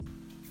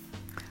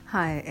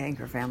Hi,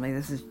 Anchor family.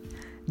 This is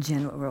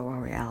Jen with Real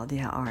World Reality.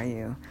 How are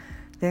you?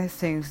 There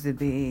seems to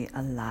be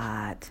a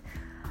lot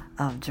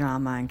of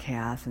drama and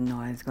chaos and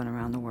noise going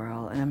around the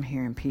world, and I'm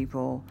hearing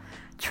people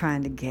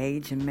trying to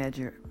gauge and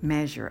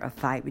measure a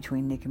fight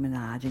between Nicki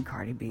Minaj and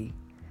Cardi B.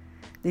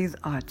 These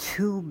are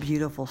two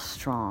beautiful,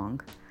 strong,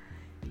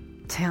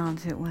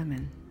 talented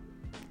women.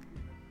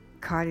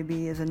 Cardi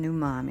B is a new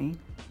mommy.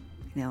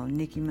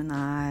 Nicki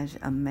Minaj,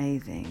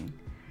 amazing.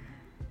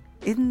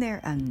 Isn't there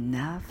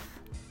enough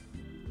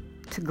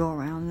to go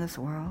around in this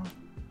world?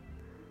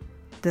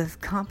 Does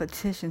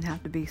competition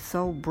have to be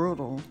so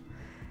brutal?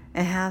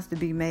 It has to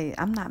be made.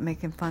 I'm not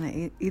making fun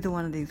of either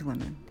one of these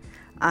women.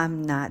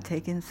 I'm not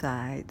taking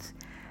sides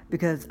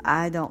because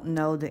I don't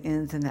know the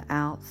ins and the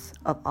outs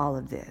of all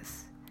of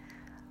this.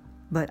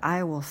 But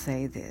I will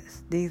say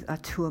this. These are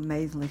two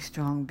amazingly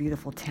strong,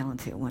 beautiful,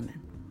 talented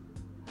women.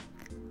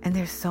 And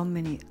there's so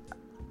many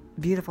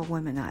beautiful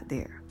women out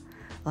there,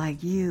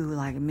 like you,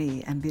 like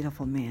me, and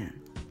beautiful men.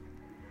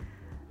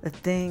 The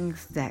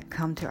things that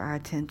come to our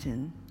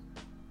attention,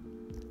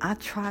 I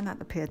try not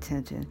to pay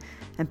attention,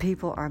 and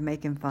people are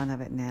making fun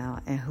of it now,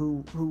 and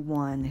who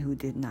won, who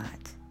did not.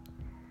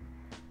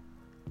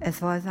 As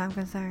far as I'm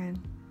concerned,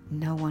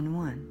 no one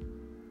won.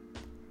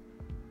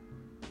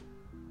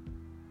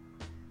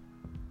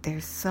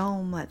 There's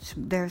so much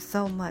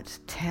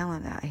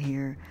talent out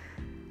here.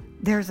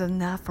 There's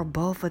enough for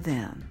both of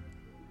them.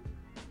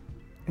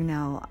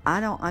 I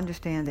don't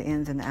understand the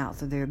ins and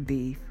outs of their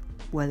beef,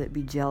 whether it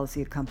be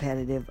jealousy or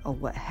competitive or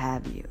what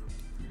have you.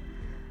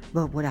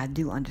 But what I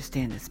do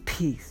understand is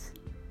peace.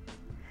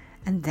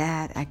 And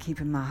that I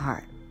keep in my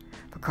heart.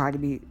 For Cardi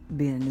B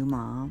being a new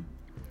mom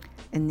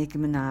and Nicki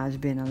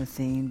Minaj being on the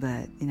scene,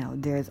 but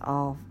there's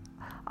all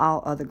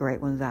other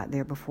great ones out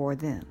there before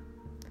them.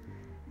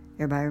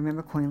 Everybody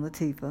remember Queen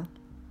Latifah?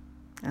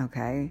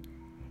 Okay.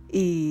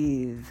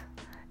 Eve.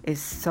 Is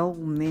so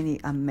many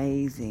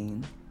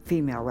amazing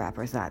female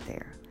rappers out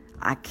there.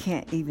 I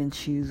can't even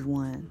choose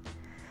one.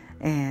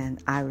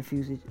 And I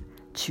refuse to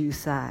choose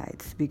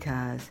sides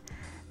because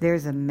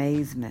there's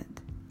amazement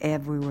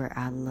everywhere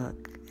I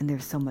look. And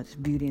there's so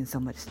much beauty and so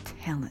much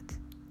talent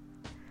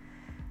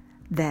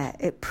that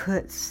it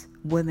puts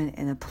women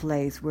in a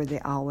place where they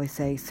always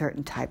say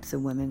certain types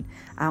of women,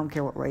 I don't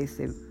care what race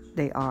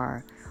they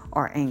are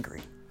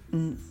angry.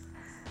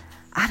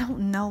 I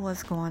don't know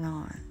what's going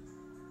on.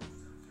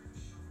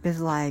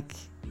 It's like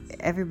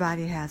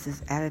everybody has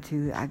this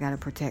attitude, I gotta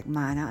protect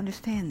mine. I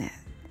understand that.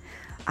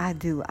 I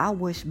do. I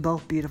wish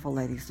both beautiful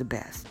ladies the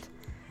best.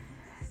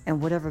 And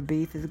whatever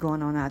beef is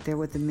going on out there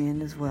with the men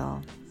as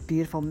well.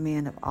 Beautiful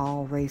men of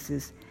all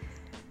races.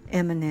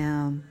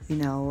 Eminem,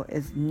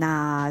 is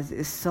Nas,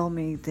 is so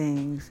many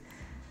things.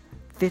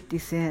 50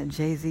 Cent,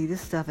 Jay-Z, this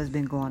stuff has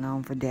been going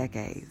on for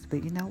decades.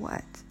 But you know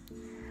what?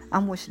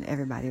 I'm wishing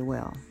everybody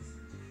well.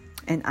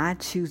 And I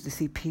choose to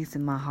see peace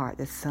in my heart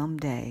that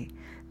someday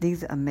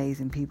these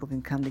amazing people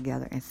can come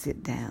together and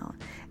sit down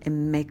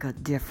and make a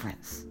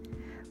difference.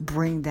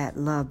 Bring that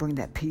love, bring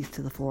that peace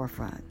to the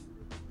forefront.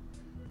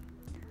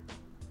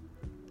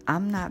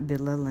 I'm not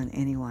belittling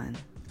anyone.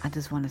 I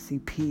just want to see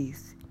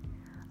peace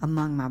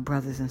among my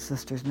brothers and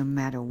sisters, no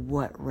matter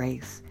what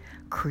race,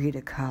 creed,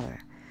 or color.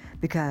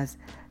 Because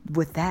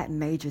with that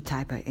major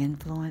type of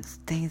influence,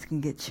 things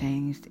can get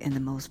changed in the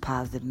most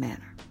positive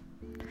manner.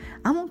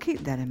 I'm going to keep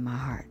that in my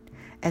heart.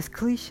 As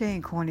cliche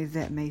and corny as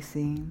that may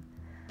seem,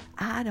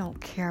 I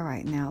don't care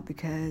right now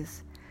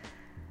because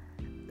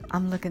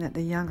I'm looking at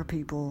the younger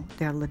people.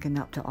 They're looking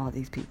up to all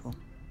these people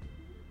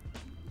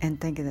and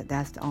thinking that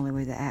that's the only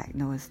way to act.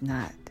 No, it's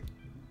not.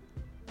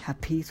 Have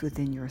peace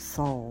within your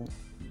soul.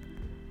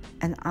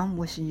 And I'm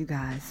wishing you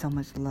guys so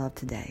much love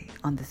today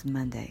on this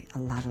Monday. A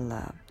lot of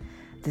love.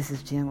 This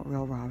is Jen with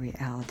Real Raw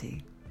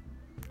Reality.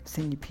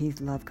 Send you peace,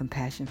 love,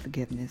 compassion,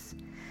 forgiveness.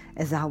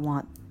 As I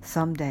want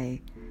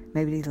someday,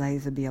 maybe these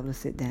ladies will be able to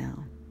sit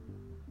down,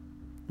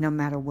 no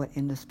matter what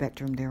end of the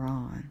spectrum they're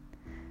on,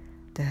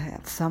 to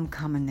have some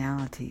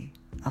commonality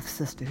of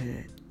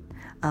sisterhood,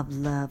 of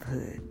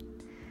lovehood.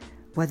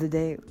 Whether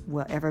they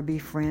will ever be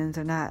friends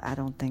or not, I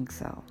don't think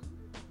so.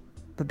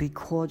 But be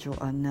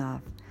cordial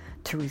enough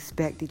to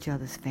respect each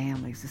other's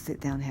families, to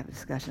sit down and have a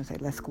discussion and say,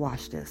 let's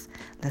squash this.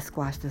 Let's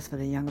squash this for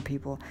the younger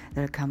people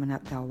that are coming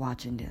up that are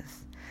watching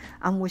this.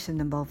 I'm wishing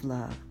them both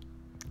love.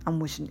 I'm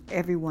wishing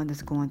everyone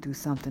that's going through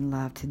something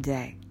love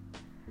today.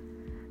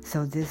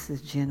 So this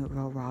is Jen with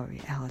Real Raw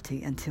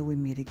Reality. Until we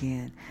meet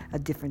again, a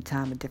different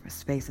time, a different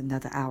space,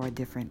 another hour, a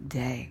different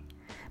day.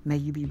 May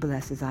you be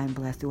blessed as I am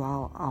blessed through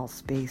all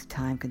space,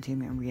 time,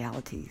 continuum, and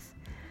realities.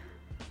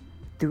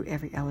 Through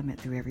every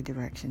element, through every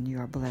direction, you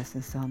are blessed,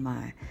 and so am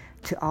I.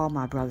 To all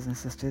my brothers and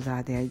sisters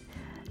out there,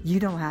 you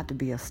don't have to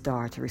be a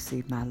star to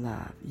receive my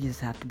love. You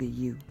just have to be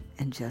you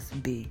and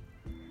just be.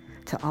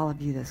 To all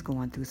of you that's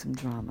going through some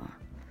drama,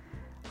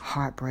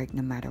 heartbreak,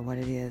 no matter what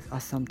it is, or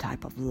some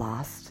type of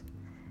loss,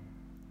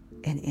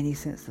 in any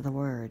sense of the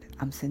word,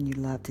 I'm sending you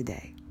love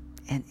today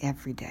and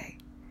every day.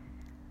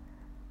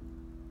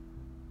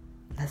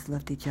 Let's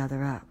lift each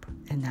other up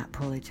and not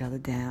pull each other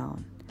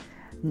down.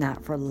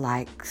 Not for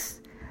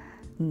likes,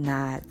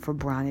 not for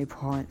brownie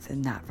points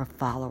and not for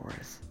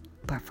followers,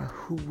 but for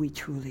who we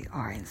truly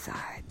are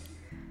inside,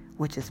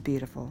 which is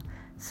beautiful.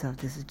 So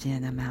this is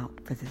Jen. I'm out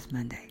for this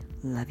Monday.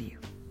 Love you.